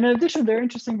 And in addition, they're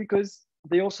interesting because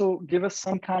they also give us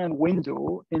some kind of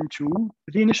window into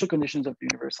the initial conditions of the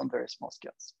universe on very small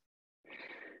scales.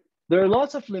 There are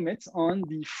lots of limits on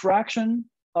the fraction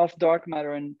of dark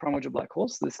matter in primordial black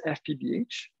holes, this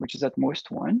FPBH, which is at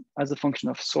most 1 as a function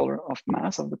of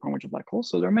mass of the primordial black hole.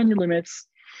 So there are many limits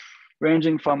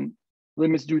ranging from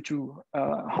limits due to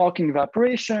Hawking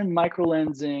evaporation,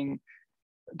 microlensing,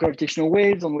 gravitational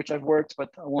waves on which I've worked, but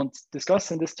I won't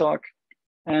discuss in this talk,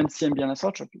 and CMB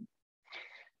anisotropy.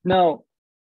 Now,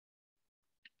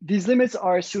 these limits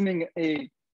are assuming a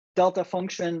delta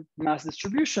function mass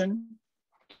distribution,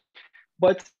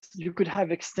 but you could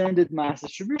have extended mass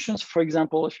distributions. For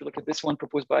example, if you look at this one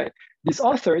proposed by these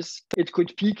authors, it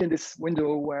could peak in this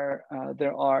window where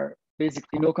there are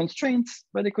basically no constraints,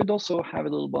 but it could also have a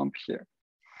little bump here.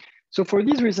 So for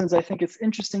these reasons, I think it's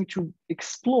interesting to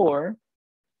explore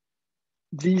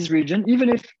these regions, even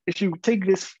if you take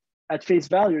this at face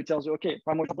value, it tells you, okay,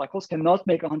 primordial black holes cannot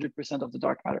make 100% of the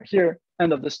dark matter here,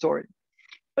 end of the story.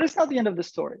 But it's not the end of the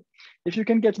story. If you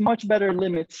can get much better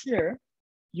limits here,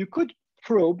 you could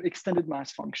probe extended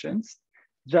mass functions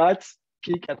that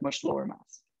peak at much lower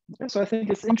mass. Okay? So I think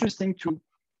it's interesting to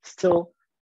still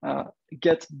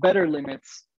get better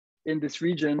limits in this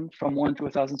region from 1 to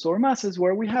 1,000 solar masses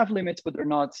where we have limits, but they're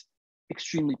not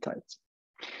extremely tight.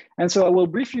 And so I will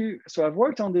briefly, so I've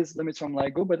worked on these limits from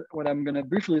LIGO, but what I'm going to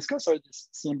briefly discuss are these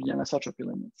CMB anisotropy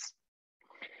limits.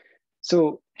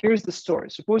 So here's the story.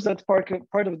 Suppose that part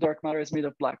of dark matter is made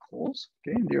of black holes,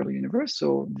 okay, in the early universe.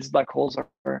 So these black holes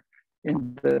are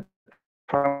in the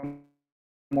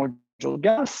primordial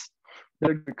gas.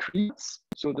 They're accretes.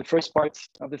 So the first part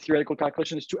of the theoretical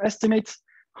calculation is to estimate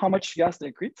how much gas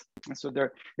they accrete. And so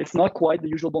it's not quite the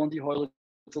usual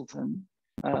Bondi-Hoyle-Littleton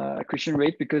accretion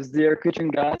rate because they're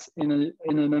accreting gas in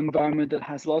an environment that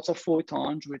has lots of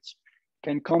photons, which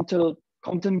can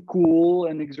Compton cool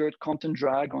and exert Compton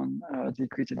drag on the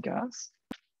accreted gas.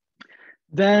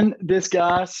 Then this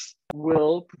gas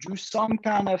will produce some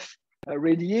kind of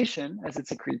radiation as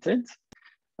it's accreted.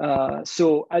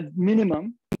 So at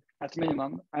minimum,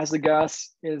 as the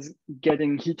gas is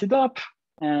getting heated up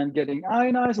and getting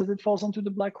ionized as it falls onto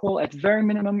the black hole, at very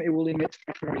minimum, it will emit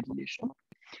radiation.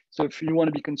 So if you want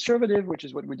to be conservative, which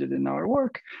is what we did in our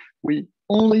work, we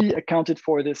only accounted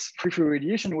for this free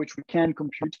radiation, which we can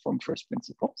compute from first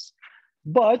principles.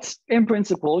 But in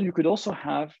principle, you could also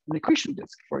have an accretion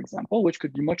disk, for example, which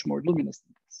could be much more luminous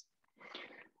than this.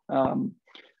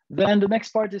 Then the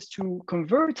next part is to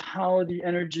convert how the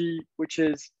energy, which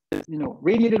is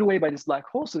radiated away by this black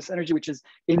hole, so this energy which is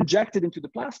injected into the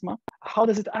plasma, how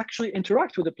does it actually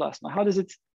interact with the plasma? How does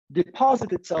it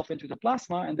deposit itself into the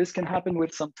plasma? And this can happen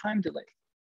with some time delay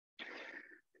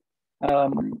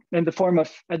in the form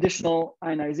of additional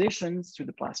ionizations to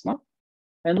the plasma.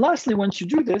 And lastly, once you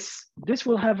do this, this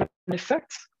will have an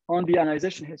effect on the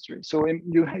ionization history. So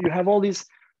you have all these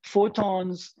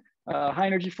photons, high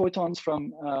energy photons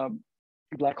from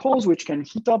black holes, which can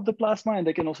heat up the plasma, and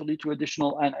they can also lead to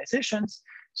additional ionizations.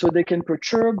 So they can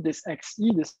perturb this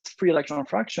XE, this free electron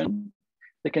fraction,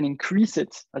 they can increase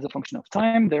it as a function of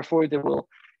time. Therefore, they will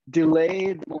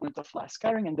delay the moment of last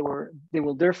scattering, and they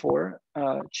will therefore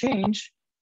change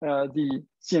the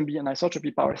CMB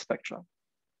anisotropy power spectra.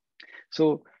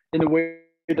 So in a way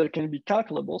that can be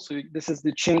calculable, so this is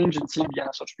the change in CMB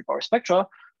anisotropy power spectra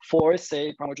for,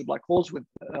 say, primordial black holes with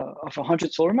of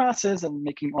 100 solar masses and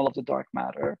making all of the dark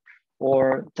matter,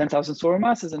 or 10,000 solar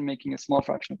masses and making a small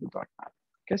fraction of the dark matter.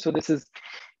 Okay, so this is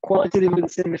qualitatively the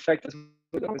same effect as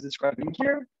what I was describing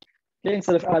here. Okay,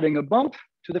 instead of adding a bump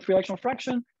to the free electron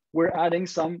fraction, we're adding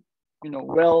some,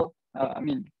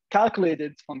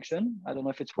 calculated function. I don't know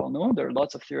if it's well known. There are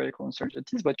lots of theoretical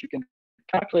uncertainties, but you can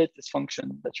calculate this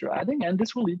function that you're adding, and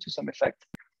this will lead to some effect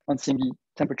on CMB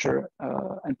temperature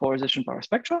and polarization power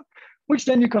spectra, which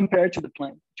then you compare to the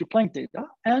Planck data,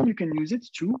 and you can use it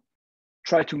to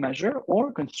try to measure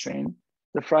or constrain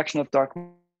the fraction of dark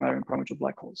matter in primordial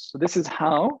black holes. So this is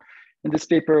how, in this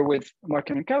paper with Mark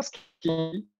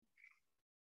Minkowski,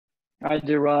 I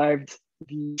derived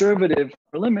the conservative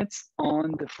upper limits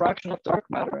on the fraction of dark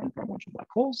matter in primordial black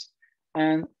holes.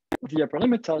 And the upper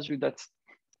limit tells you that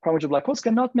primordial black holes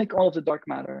cannot make all of the dark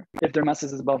matter if their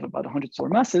masses is above about 100 solar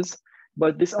masses.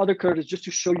 But this other curve is just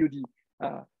to show you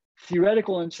the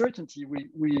theoretical uncertainty.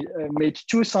 We made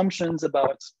two assumptions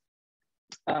about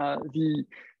the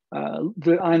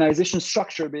ionization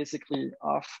structure, basically,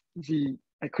 of the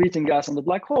accreting gas on the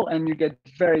black hole, and you get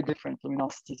very different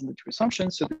luminosities in the two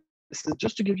assumptions. So this is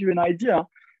just to give you an idea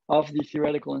of the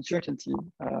theoretical uncertainty,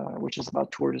 which is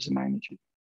about 2 orders of magnitude.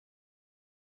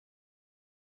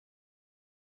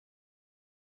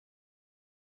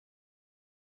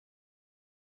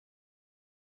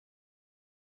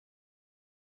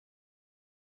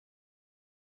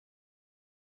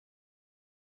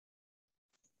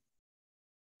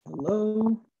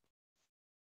 Hello?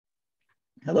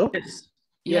 Hello? Yes.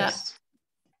 Yes.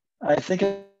 I think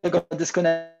I got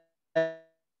disconnected.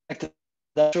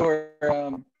 Not sure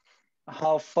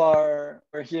how far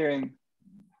we're hearing.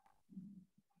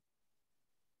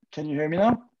 Can you hear me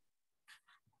now?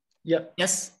 Yeah.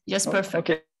 Yes. Yes. Perfect.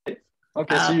 Okay.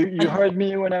 Okay. So you heard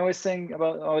me when I was saying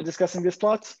about discussing this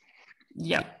plot?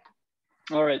 Yeah.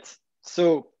 All right.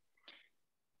 So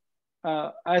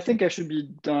I think I should be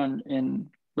done in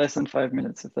less than 5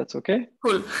 minutes, if that's okay.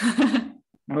 Cool.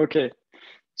 Okay.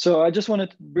 So I just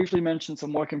wanted to briefly mention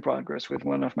some work in progress with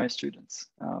one of my students.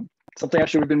 Something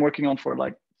actually we've been working on for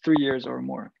like 3 years or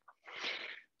more.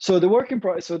 So the work in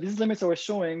progress, so these limits I was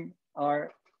showing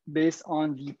are based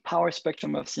on the power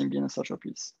spectrum of CMB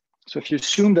anisotropies. So if you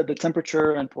assume that the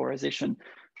temperature and polarization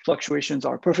fluctuations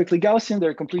are perfectly Gaussian,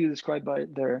 they're completely described by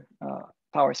their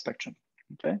power spectrum,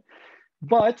 okay?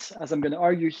 But as I'm gonna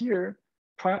argue here,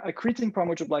 accreting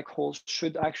primordial black holes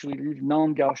should actually leave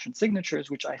non-Gaussian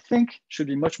signatures, which I think should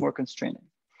be much more constraining.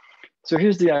 So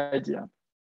here's the idea.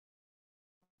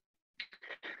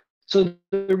 So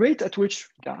the rate at which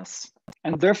gas,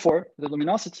 and therefore the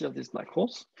luminosity of these black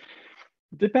holes,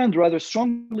 depend rather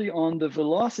strongly on the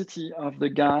velocity of the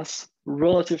gas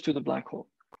relative to the black hole.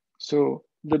 So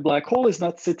the black hole is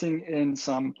not sitting in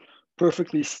some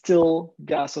perfectly still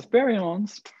gas of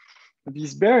baryons.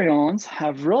 These baryons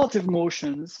have relative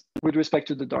motions with respect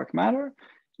to the dark matter,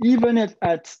 even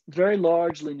at very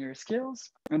large linear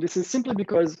scales. And this is simply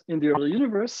because in the early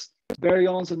universe,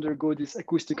 baryons undergo these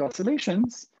acoustic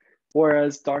oscillations,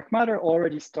 whereas dark matter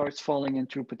already starts falling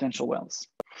into potential wells.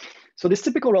 So these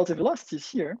typical relative velocities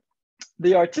here,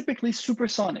 they are typically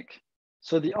supersonic.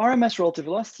 So the RMS relative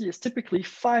velocity is typically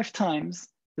 5 times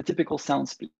the typical sound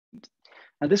speed.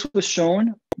 And this was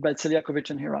shown by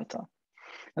Celiakovic and Hirata.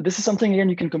 And this is something, again,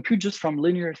 you can compute just from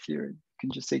linear theory. You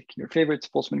can just take your favorite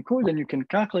Boltzmann code and you can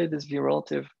calculate this V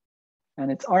relative.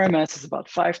 And its RMS is about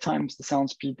 5 times the sound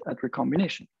speed at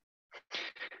recombination.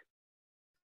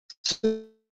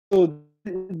 So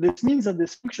this means that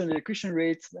this function, the accretion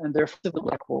rates, and therefore the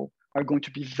black hole are going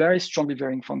to be very strongly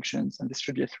varying functions. And this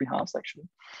should be a 3/2 actually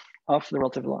of the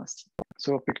relative velocity.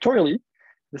 So pictorially,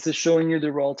 this is showing you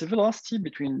the relative velocity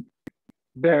between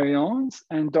baryons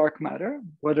and dark matter,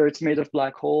 whether it's made of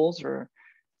black holes or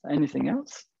anything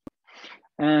else.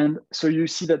 And so you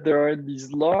see that there are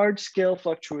these large scale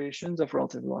fluctuations of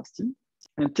relative velocity.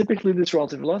 And typically this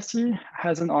relative velocity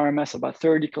has an RMS of about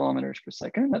 30 kilometers per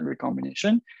second at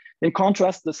recombination. In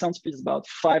contrast, the sound speed is about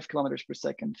 5 kilometers per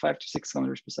second, 5 to 6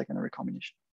 kilometers per second at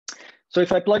recombination. So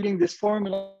if I plug in this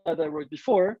formula that I wrote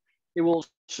before, it will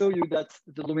show you that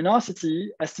the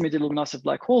luminosity, estimated luminosity of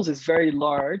black holes, is very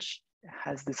large. It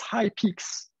has these high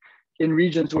peaks in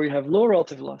regions where you have low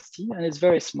relative velocity, and it's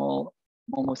very small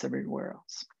almost everywhere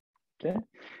else, okay?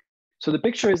 So the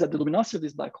picture is that the luminosity of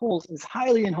these black holes is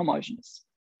highly inhomogeneous.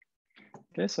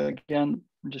 Okay, so again,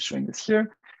 I'm just showing this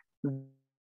here.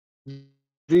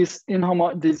 These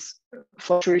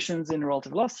fluctuations in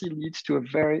relative velocity lead to a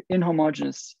very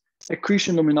inhomogeneous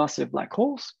accretion luminosity of black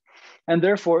holes. And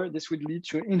therefore, this would lead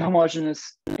to an inhomogeneous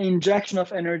injection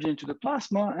of energy into the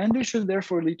plasma, and this should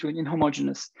therefore lead to an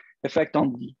inhomogeneous effect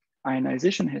on the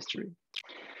ionization history.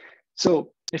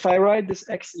 So if I write this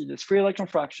XE, this free electron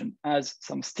fraction, as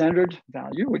some standard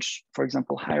value, which, for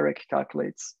example, Hyrek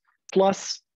calculates,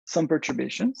 plus some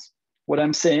perturbations, what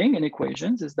I'm saying in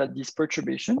equations is that these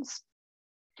perturbations,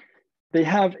 they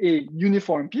have a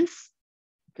uniform piece,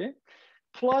 okay,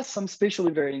 plus some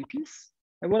spatially varying piece.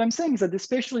 And what I'm saying is that this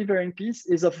spatially varying piece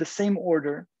is of the same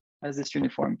order as this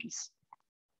uniform piece.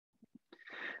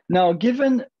 Now,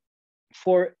 given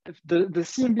for the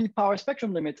CMB power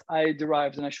spectrum limit I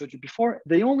derived and I showed you before,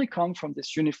 they only come from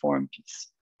this uniform piece.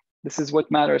 This is what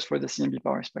matters for the CMB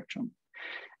power spectrum.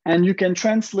 And you can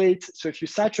translate, so if you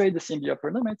saturate the CMB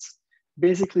upper limits,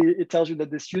 basically it tells you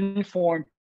that this uniform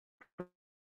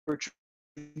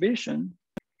perturbation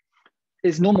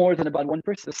is no more than about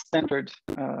 1% the standard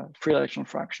free electron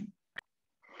fraction.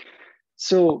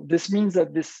 So this means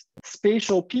that this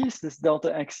spatial piece, this delta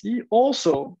XE,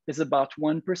 also is about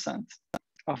 1%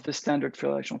 of the standard free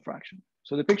electron fraction.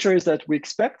 So the picture is that we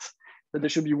expect that there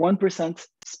should be 1%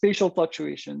 spatial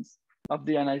fluctuations of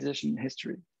the ionization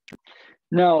history.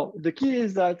 Now, the key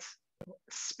is that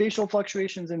spatial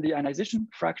fluctuations in the ionization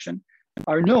fraction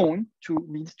are known to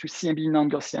lead to CMB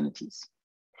non-Gaussianities.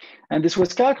 And this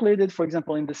was calculated, for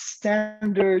example, in the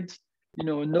standard,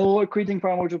 no accreting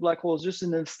primordial black holes, just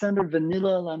in the standard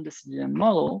vanilla lambda CDM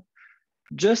model,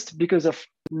 just because of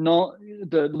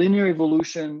the linear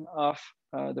evolution of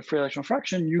the free electron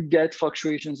fraction, you get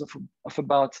fluctuations of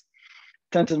about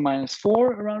 10 to the minus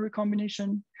 4 around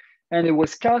recombination. And it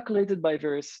was calculated by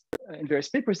in various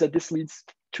papers that this leads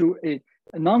to a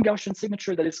non-Gaussian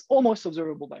signature that is almost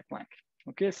observable by Planck,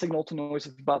 okay, a signal to noise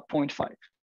of about 0.5.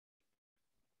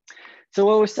 So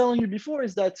what I was telling you before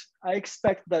is that I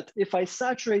expect that if I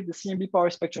saturate the CMB power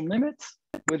spectrum limit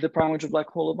with the primordial black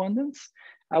hole abundance,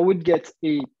 I would get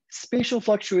a spatial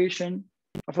fluctuation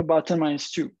of about 10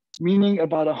 minus 2, meaning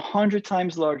about 100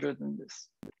 times larger than this,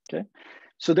 okay?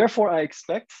 So therefore I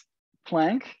expect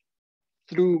Planck,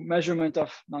 through measurement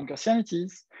of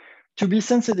non-Gaussianities, to be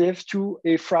sensitive to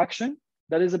a fraction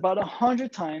that is about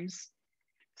 100 times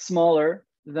smaller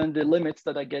than the limits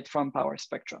that I get from power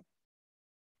spectra.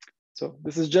 So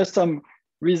this is just some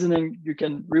reasoning. You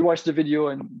can rewatch the video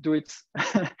and do it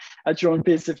at your own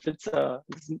pace if it's,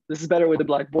 this is better with the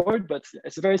blackboard, but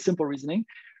it's a very simple reasoning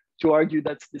to argue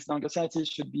that this non-Gaussianity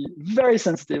should be very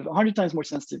sensitive, 100 times more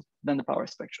sensitive than the power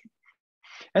spectrum.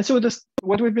 And so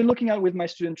what we've been looking at with my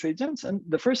student trades, and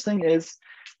the first thing is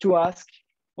to ask,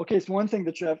 okay, it's one thing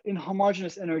that you have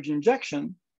inhomogeneous energy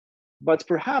injection, but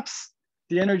perhaps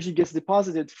the energy gets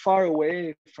deposited far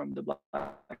away from the black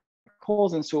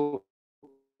holes. And so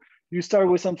you start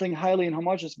with something highly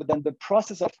inhomogeneous, but then the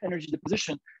process of energy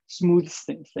deposition smooths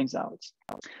things out.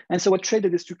 And so what Trey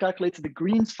did is to calculate the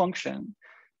Green's function,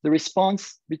 the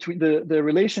response between the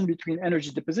relation between energy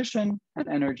deposition and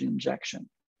energy injection.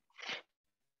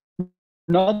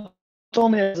 Not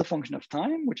only as a function of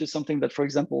time, which is something that, for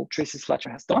example, Tracy Fletcher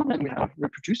has done, and we have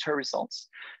reproduced her results,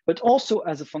 but also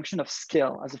as a function of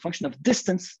scale, as a function of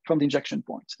distance from the injection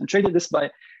point. And Trey did this by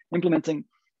implementing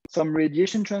some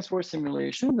radiation transport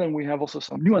simulations, and we have also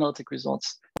some new analytic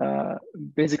results,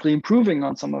 basically improving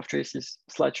on some of Tracy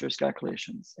Fletcher's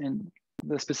calculations in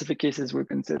the specific cases we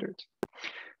considered.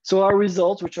 So our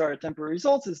results, which are temporary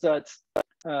results, is that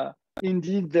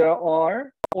indeed there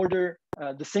are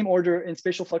the same order in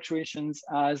spatial fluctuations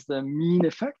as the mean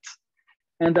effect,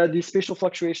 and that these spatial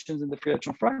fluctuations in the free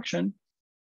electron fraction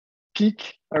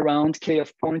peak around K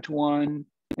of 0.1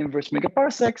 inverse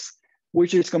megaparsecs,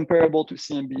 which is comparable to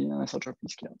CMB and isotropy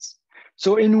scales.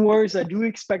 So in words, I do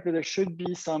expect that there should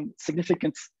be some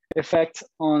significant effect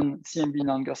on CMB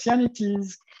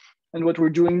non-Gaussianities. And what we're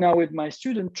doing now with my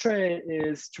student Trey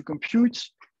is to compute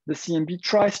the CMB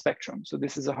tri-spectrum. So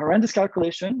this is a horrendous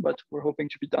calculation, but we're hoping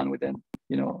to be done within,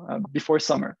 before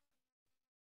summer.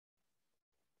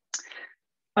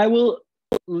 I will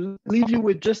leave you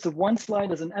with just one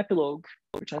slide as an epilogue,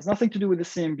 which has nothing to do with the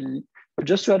CMB, but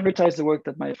just to advertise the work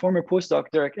that my former postdoc,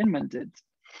 Derek Inman, did,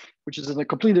 which is a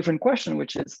completely different question,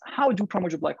 which is how do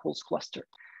primordial black holes cluster?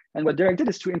 And what Derek did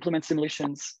is to implement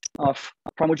simulations of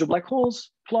primordial black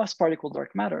holes plus particle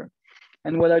dark matter.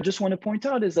 And what I just want to point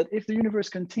out is that if the universe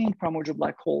contained primordial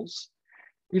black holes,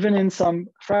 even in some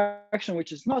fraction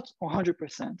which is not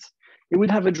 100%, it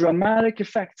would have a dramatic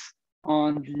effect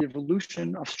on the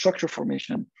evolution of structure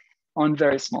formation on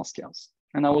very small scales.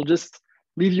 And I will just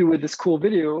leave you with this cool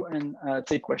video and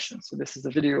take questions. So this is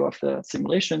a video of the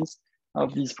simulations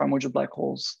of these primordial black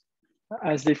holes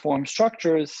as they form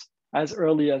structures as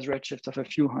early as redshift of a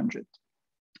few hundred.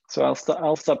 So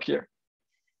I'll stop here.